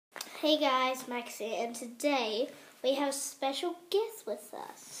Hey guys, Maxie, and today we have a special guest with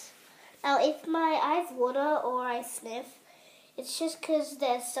us. Now, if my eyes water or I sniff, it's just because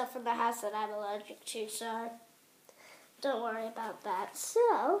there's stuff in the house that I'm allergic to, so don't worry about that.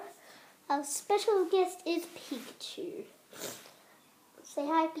 So, our special guest is Pikachu. Say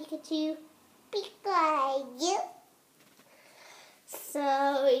hi, Pikachu. Pikachu.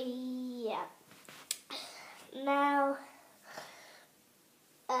 So, yeah. Now,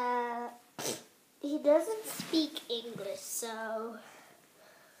 he doesn't speak English, so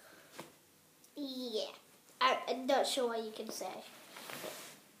yeah, I'm not sure what you can say.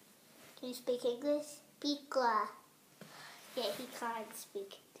 Can you speak English? Pika. Yeah, he can't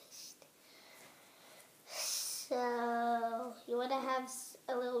speak English. So, you want to have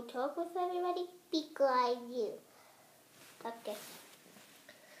a little talk with everybody? Pika, you. Okay.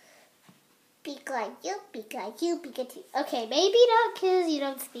 Pikachu, Pikachu, Pikachu. Okay, maybe not because you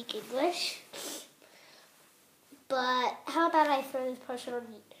don't speak English. But how about I throw this person on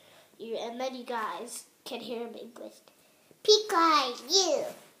you and then you guys can hear him English. Pikachu.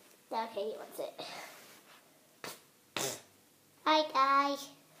 Okay, he wants it. Hi guys.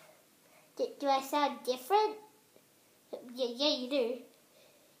 Do I sound different? Yeah, you do.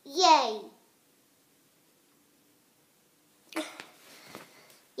 Yay.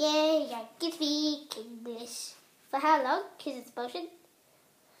 Yay, I can speak English. For how long? Because it's motion?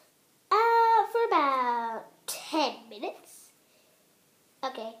 For about 10 minutes.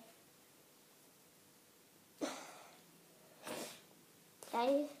 Okay.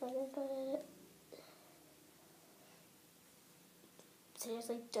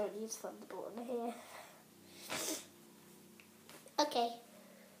 Seriously, don't use Thunderbolt in here. Okay.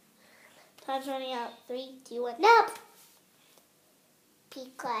 Time's running out. 3, 2, 1, now!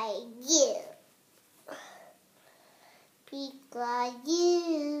 Pikachu.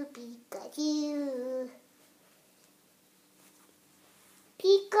 Pikachu.